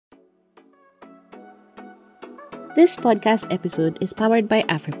This podcast episode is powered by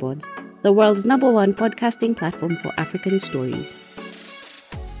AfriPods, the world's #1 podcasting platform for African stories.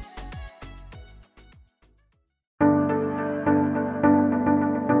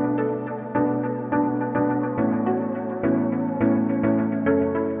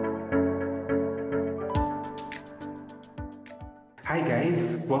 Hi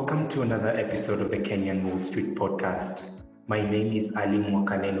guys, welcome to another episode of the Kenyan Wall Street Podcast. My name is Ali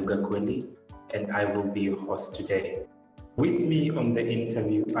Mwakane Lugakweli, and I will be your host today. With me on the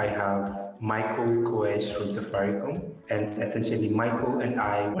interview, I have Michael Koech from Safaricom, and essentially Michael and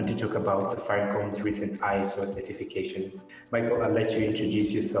I want to talk about Safaricom's recent ISO certifications. Michael, I'll let you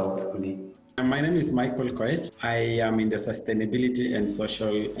introduce yourself fully. My name is Michael Koech. I am in the Sustainability and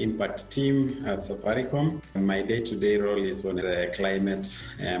Social Impact team at Safaricom. My day-to-day role is on the climate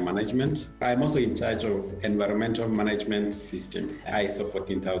management. I'm also in charge of environmental management system, ISO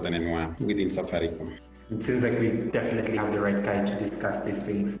 14001 within Safaricom. It seems like we definitely have the right time to discuss these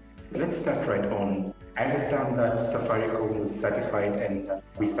things. Let's start right on. I understand that Safaricom was certified and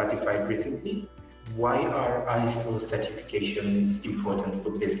recertified recently. Why are ISO certifications important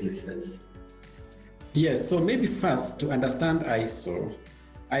for businesses? Yes, so maybe first to understand ISO.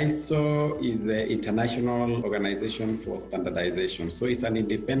 ISO is the International Organization for Standardization. So it's an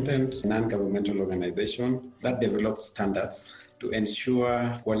independent, non-governmental organization that develops standards to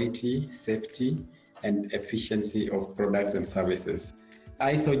ensure quality, safety, and efficiency of products and services.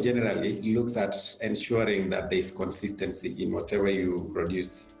 ISO generally looks at ensuring that there is consistency in whatever you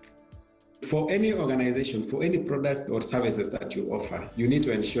produce. For any organization, for any products or services that you offer, you need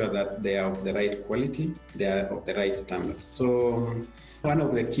to ensure that they are of the right quality, they are of the right standards. So one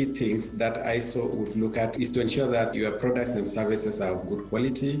of the key things that ISO would look at is to ensure that your products and services are of good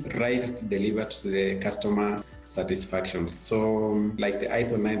quality, right, delivered to the customer satisfaction. So like the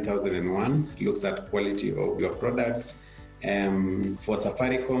ISO 9001 looks at quality of your products. For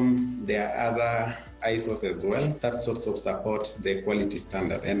Safaricom, there are other ISOs as well that sort of support the quality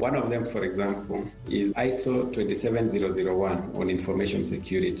standard. And one of them, for example, is ISO 27001 on information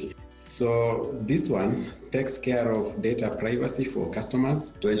security. So this one takes care of data privacy for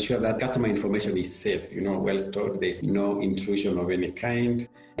customers to ensure that customer information is safe, well stored. There's no intrusion of any kind.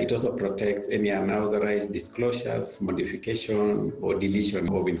 It also protects any unauthorized disclosures, modification, or deletion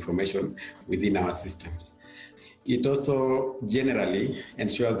of information within our systems. It also generally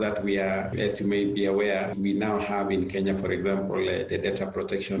ensures that we are, as you may be aware, we now have in Kenya, for example, the data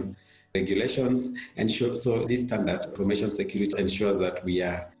protection regulations. And so this standard, information security, ensures that we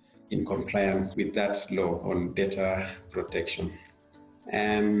are in compliance with that law on data protection.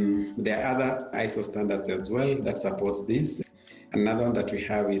 There are other ISO standards as well that supports this. Another one that we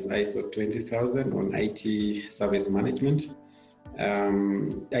have is ISO 20000 on IT service management.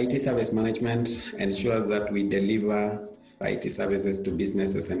 IT service management ensures that we deliver IT services to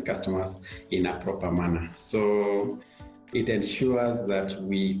businesses and customers in a proper manner. So it ensures that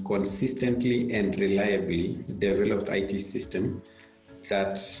we consistently and reliably develop IT systems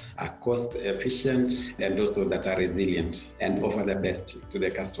that are cost efficient and also that are resilient and offer the best to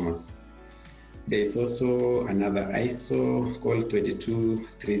the customers. There is also another ISO called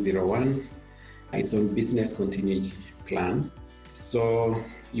 22301. It's on business continuity plan. So,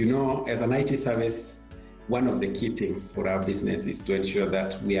 as an IT service, one of the key things for our business is to ensure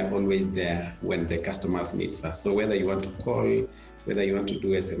that we are always there when the customers need us. So whether you want to call, whether you want to do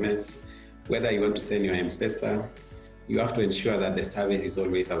SMS, whether you want to send your M-Pesa, you have to ensure that the service is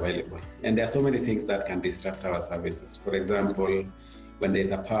always available. And there are so many things that can disrupt our services. For example, when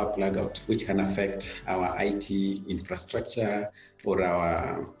there's a power plug-out, which can affect our IT infrastructure or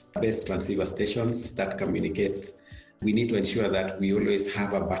our base transceiver stations that communicates, we need to ensure that we always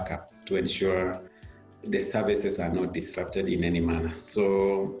have a backup to ensure the services are not disrupted in any manner.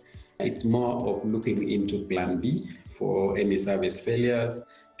 So it's more of looking into plan B for any service failures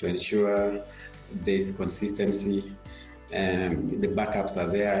to ensure there's consistency and the backups are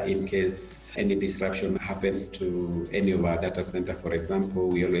there in case any disruption happens to any of our data center. For example,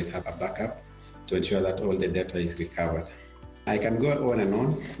 we always have a backup to ensure that all the data is recovered. I can go on and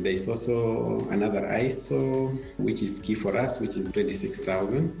on. There is also another ISO, which is key for us, which is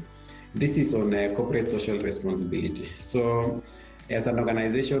 26000. This is on corporate social responsibility. So as an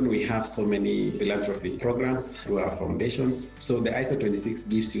organization, we have so many philanthropy programs through our foundations. So the ISO 26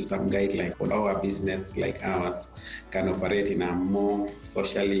 gives you some guidelines on how a business like ours can operate in a more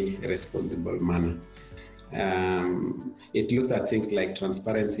socially responsible manner. It looks at things like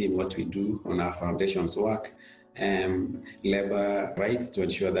transparency in what we do on our foundation's work, labor rights to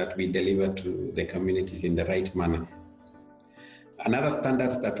ensure that we deliver to the communities in the right manner. Another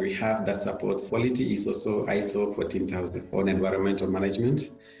standard that we have that supports quality is also ISO 14000 on environmental management.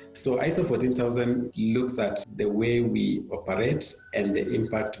 So ISO 14000 looks at the way we operate and the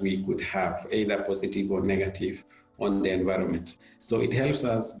impact we could have, either positive or negative, on the environment. So it helps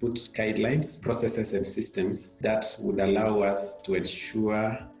us put guidelines, processes, and systems that would allow us to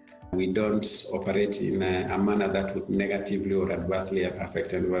ensure we don't operate in a manner that would negatively or adversely affect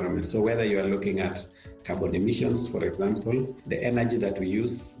the environment. So whether you are looking at carbon emissions, for example, the energy that we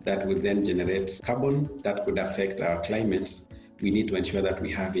use that would then generate carbon that could affect our climate, we need to ensure that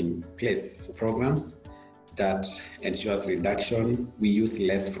we have in place programs that ensures reduction. We use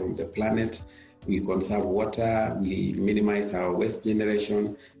less from the planet, we conserve water, we minimize our waste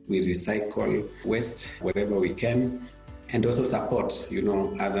generation, we recycle waste wherever we can, and also support,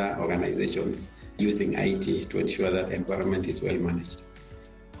 other organizations using IT to ensure that the environment is well managed.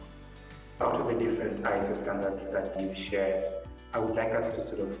 Out of the different ISO standards that you've shared, I would like us to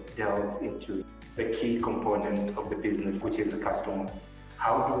sort of delve into the key component of the business, which is the customer.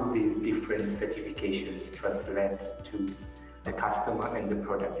 How do these different certifications translate to the customer and the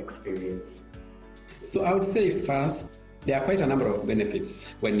product experience? So I would say first, there are quite a number of benefits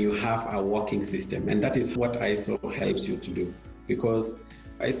when you have a working system, and that is what ISO helps you to do, because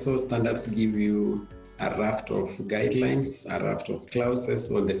ISO standards give you a raft of guidelines, a raft of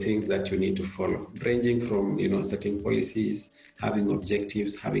clauses on the things that you need to follow, ranging from setting policies, having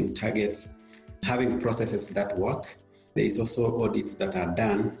objectives, having targets, having processes that work. There is also audits that are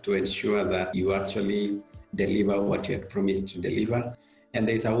done to ensure that you actually deliver what you had promised to deliver. And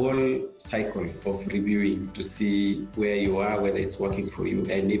there's a whole cycle of reviewing to see where you are, whether it's working for you,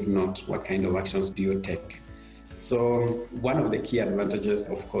 and if not, what kind of actions do you take. So one of the key advantages,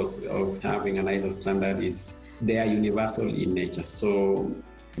 of course, of having an ISO standard is they are universal in nature. So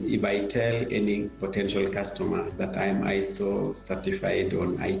if I tell any potential customer that I am ISO certified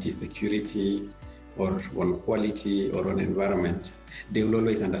on IT security or on quality or on environment, they will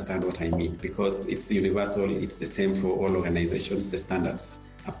always understand what I mean, because it's universal, it's the same for all organizations, the standards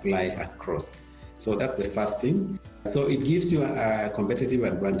apply across. So that's the first thing. So it gives you a competitive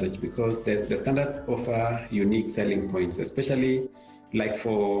advantage because the standards offer unique selling points, especially like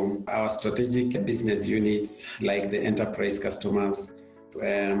for our strategic business units, like the enterprise customers.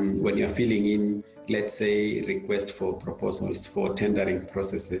 When you're filling in, let's say, request for proposals for tendering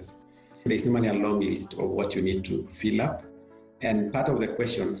processes, there's normally a long list of what you need to fill up. And part of the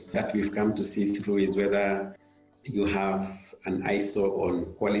questions that we've come to see through is whether you have an ISO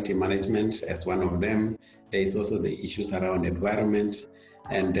on quality management as one of them. There is also the issues around environment.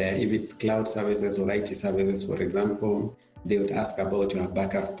 And if it's cloud services or IT services, for example, they would ask about your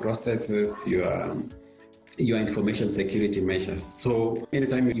backup processes, your information security measures. So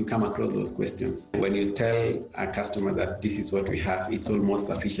anytime you come across those questions, when you tell a customer that this is what we have, it's almost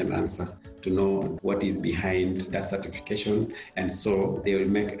a sufficient answer to know what is behind that certification. And so they will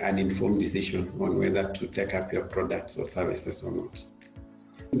make an informed decision on whether to take up your products or services or not.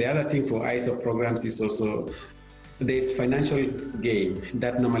 The other thing for ISO programs is also there's financial gain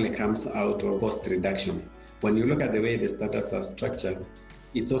that normally comes out of cost reduction. When you look at the way the standards are structured,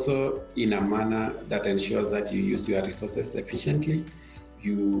 it's also in a manner that ensures that you use your resources efficiently,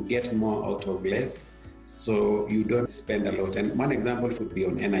 you get more out of less, so you don't spend a lot. And one example would be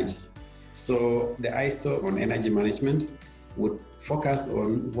on energy. So the ISO on energy management would focus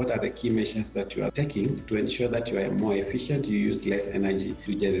on what are the key measures that you are taking to ensure that you are more efficient, you use less energy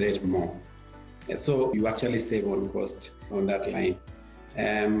to generate more. And so you actually save on cost on that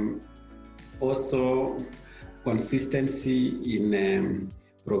line. Also, consistency in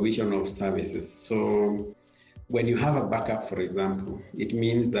provision of services. So when you have a backup, for example, it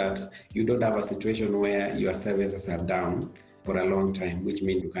means that you don't have a situation where your services are down for a long time, which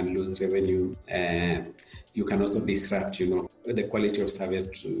means you can lose revenue. You can also disrupt, the quality of service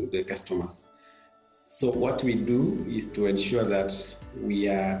to the customers. So what we do is to ensure that we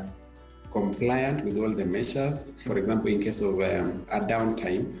are compliant with all the measures. For example, in case of a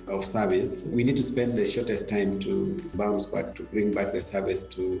downtime of service, we need to spend the shortest time to bounce back, to bring back the service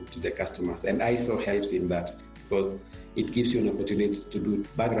to the customers. And ISO helps in that because it gives you an opportunity to do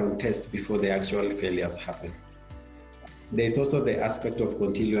background tests before the actual failures happen. There's also the aspect of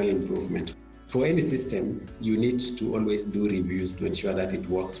continual improvement. For any system, you need to always do reviews to ensure that it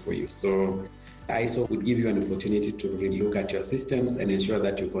works for you. So ISO would give you an opportunity to relook at your systems and ensure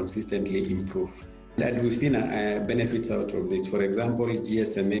that you consistently improve. And we've seen benefits out of this. For example,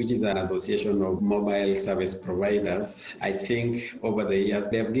 GSMA, which is an association of mobile service providers, I think over the years,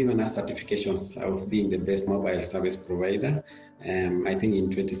 they have given us certifications of being the best mobile service provider, I think in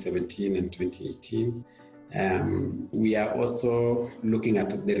 2017 and 2018. We are also looking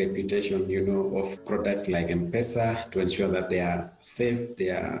at the reputation, of products like M-Pesa to ensure that they are safe,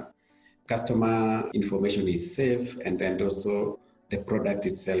 their customer information is safe, and also the product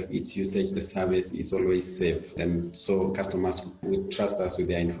itself, its usage, the service is always safe. And so customers would trust us with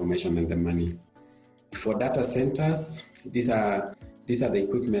their information and the money. For data centers, these are the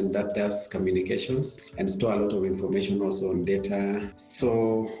equipment that does communications and store a lot of information also on data.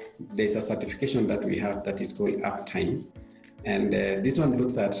 So there's a certification that we have that is called Uptime. And this one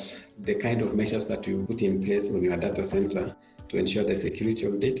looks at the kind of measures that you put in place on your data center to ensure the security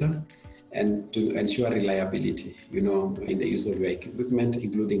of data and to ensure reliability, in the use of your equipment,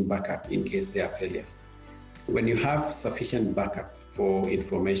 including backup in case there are failures. When you have sufficient backup for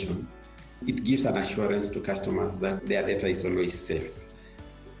information, it gives an assurance to customers that their data is always safe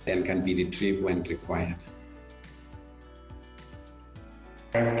and can be retrieved when required.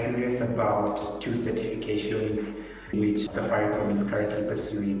 I'm curious about two certifications which Safaricom is currently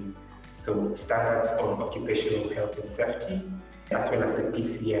pursuing. So standards on occupational health and safety, as well as the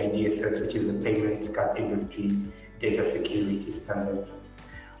PCI DSS, which is the payment card industry data security standards.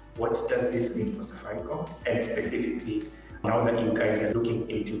 What does this mean for Safaricom? And specifically, now that you guys are looking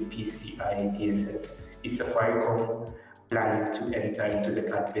into PCI DSS, is Safaricom planning to enter into the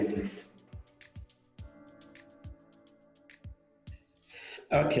card business?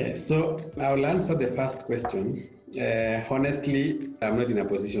 Okay, so I'll answer the first question. Honestly, I'm not in a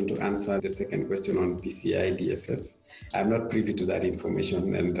position to answer the second question on PCI DSS. I'm not privy to that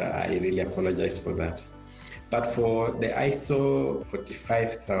information, and I really apologize for that. But for the ISO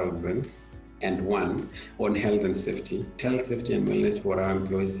 45001 on health and safety and wellness for our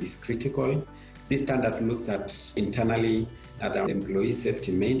employees is critical. This standard looks at internally at our employee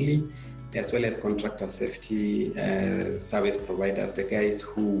safety mainly, as well as contractor safety, service providers, the guys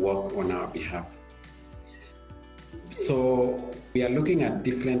who work on our behalf. So we are looking at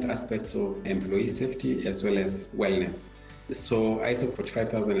different aspects of employee safety as well as wellness. So ISO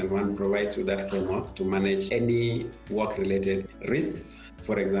 45001 provides you that framework to manage any work-related risks.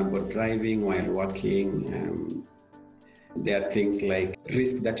 For example, driving while working. There are things like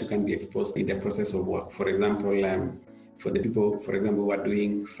risks that you can be exposed in the process of work. For example, for the people, who are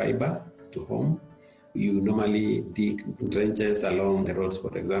doing fiber to home, you normally dig trenches along the roads,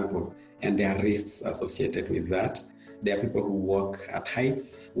 for example, and there are risks associated with that. There are people who work at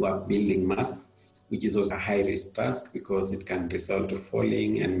heights, who are building masts, which is also a high-risk task because it can result to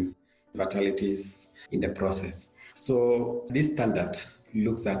falling and fatalities in the process. So this standard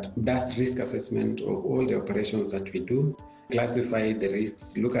does risk assessment of all the operations that we do, classify the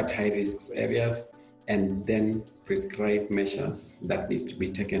risks, look at high-risk areas, and then prescribe measures that needs to be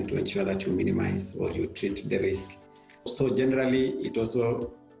taken to ensure that you minimize or you treat the risk. So generally, it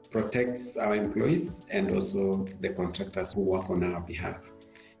also protects our employees and also the contractors who work on our behalf.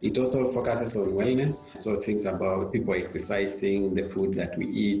 It also focuses on wellness, so things about people exercising, the food that we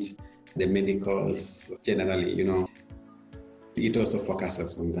eat, the medicals, generally, it also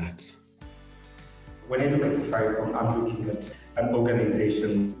focuses on that. When I look at Safaricom, I'm looking at an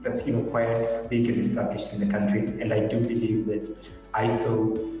organization that's quite big and established in the country, and I do believe that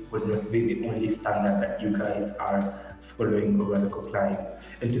ISO would not be the only standard that you guys are following or rather complying.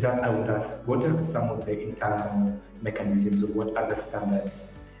 And to that, I would ask, what are some of the internal mechanisms or what other standards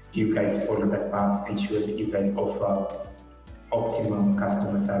do you guys follow that perhaps ensure that you guys offer optimum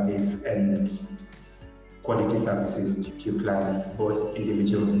customer service and quality services to your clients, both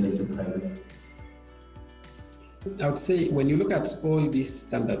individuals and enterprises? I would say when you look at all these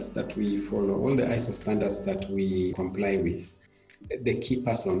standards that we follow, all the ISO standards that we comply with, the key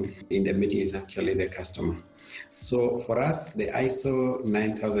person in the middle is actually the customer. So for us, the ISO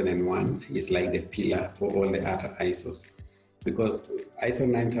 9001 is like the pillar for all the other ISOs. Because ISO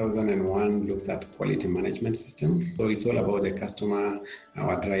 9001 looks at quality management system. So it's all about the customer,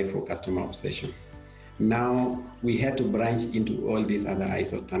 our drive for customer obsession. Now, we had to branch into all these other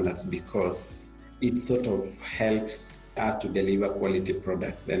ISO standards because it sort of helps us to deliver quality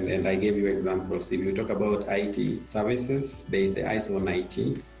products. And I gave you examples. If you talk about IT services, there is the ISO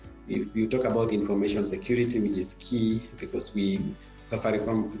 90. If you talk about information security, which is key because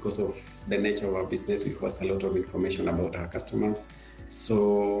Safaricom, because of the nature of our business, we host a lot of information about our customers.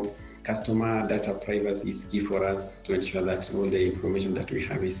 So customer data privacy is key for us to ensure that all the information that we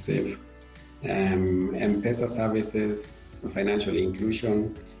have is safe. M-Pesa services, financial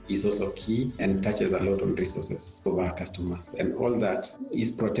inclusion is also key and touches a lot on resources of our customers. And all that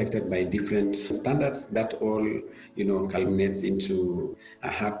is protected by different standards that all, culminates into a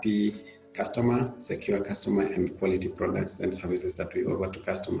happy customer, secure customer, and quality products and services that we offer to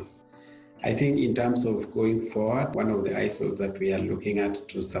customers. I think in terms of going forward, one of the ISOs that we are looking at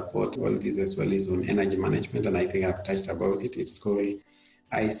to support all this as well is on energy management, and I think I've touched about it. It's called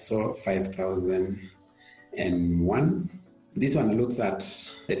ISO 5001. This one looks at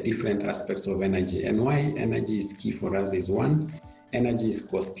the different aspects of energy, and why energy is key for us is one, energy is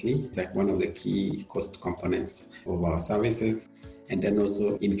costly. It's like one of the key cost components of our services. And then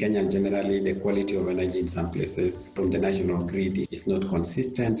also in Kenya, generally, the quality of energy in some places from the national grid is not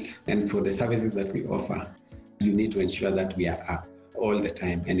consistent. And for the services that we offer, you need to ensure that we are up all the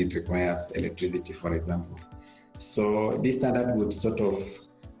time, and it requires electricity, for example. So this standard would sort of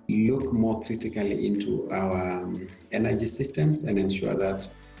look more critically into our energy systems and ensure that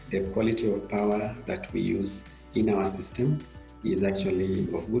the quality of power that we use in our system is actually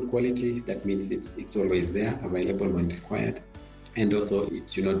of good quality. That means it's always there, available when required. And also it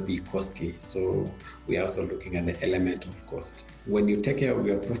should not be costly. So we are also looking at the element of cost. When you take care of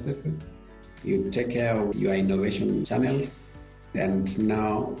your processes, you take care of your innovation channels, and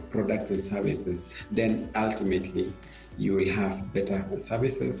now products and services, then ultimately you will have better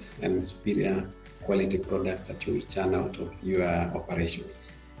services and superior quality products that you will churn out of your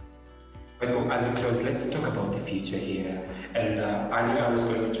operations. Well, as we close, let's talk about the future here. And earlier I was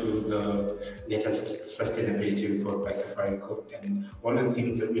going through the latest sustainability report by Safaricom, and one of the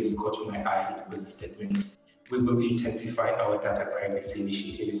things that really caught my eye was the statement: we will intensify our data privacy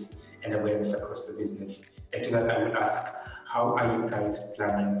initiatives and awareness across the business. And to that I would ask, how are you guys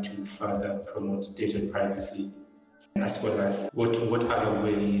planning to further promote data privacy, as well as what other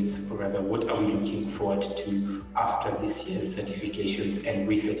ways, or rather what are we looking forward to after this year's certifications and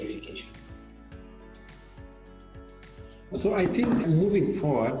recertifications? So I think moving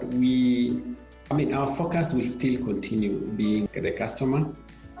forward, our focus will still continue being the customer,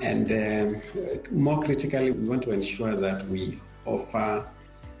 and more critically, we want to ensure that we offer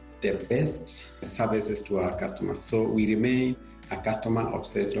the best services to our customers. So we remain a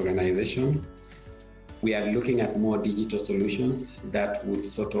customer-obsessed organization. We are looking at more digital solutions that would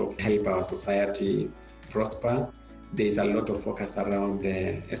sort of help our society prosper. There's a lot of focus around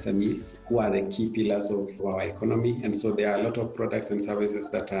the SMEs, who are the key pillars of our economy. And so there are a lot of products and services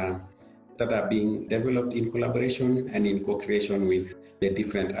that are being developed in collaboration and in co-creation with the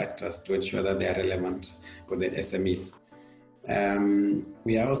different actors to ensure that they are relevant for the SMEs.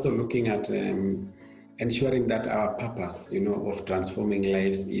 We are also looking at ensuring that our purpose, of transforming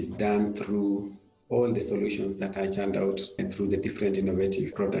lives is done through all the solutions that are churned out and through the different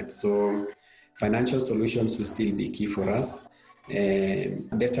innovative products. So financial solutions will still be key for us.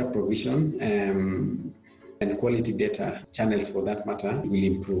 Data provision and quality data channels, for that matter, will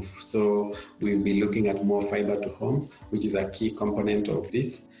improve. So we'll be looking at more fiber to homes, which is a key component of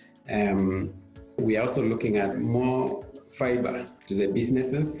this. We are also looking at more fiber to the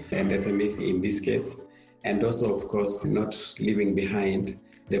businesses and SMEs in this case, and also, of course, not leaving behind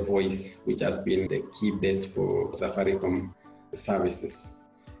the voice, which has been the key base for Safaricom services.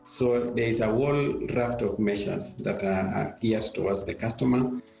 So there is a whole raft of measures that are geared towards the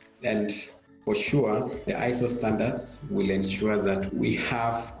customer, and for sure, the ISO standards will ensure that we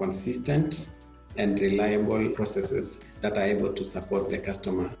have consistent and reliable processes that are able to support the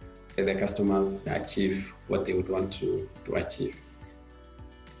customer, and the customers achieve what they would want to achieve.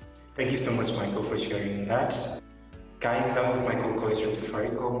 Thank you so much, Michael, for sharing that. Guys, that was Michael Koech from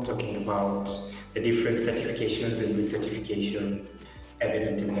Safaricom talking about the different certifications and recertifications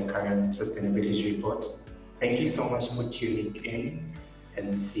evident in the current sustainability report. Thank you so much for tuning in,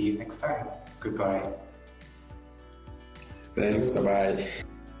 and see you next time. Goodbye. Thanks, bye-bye.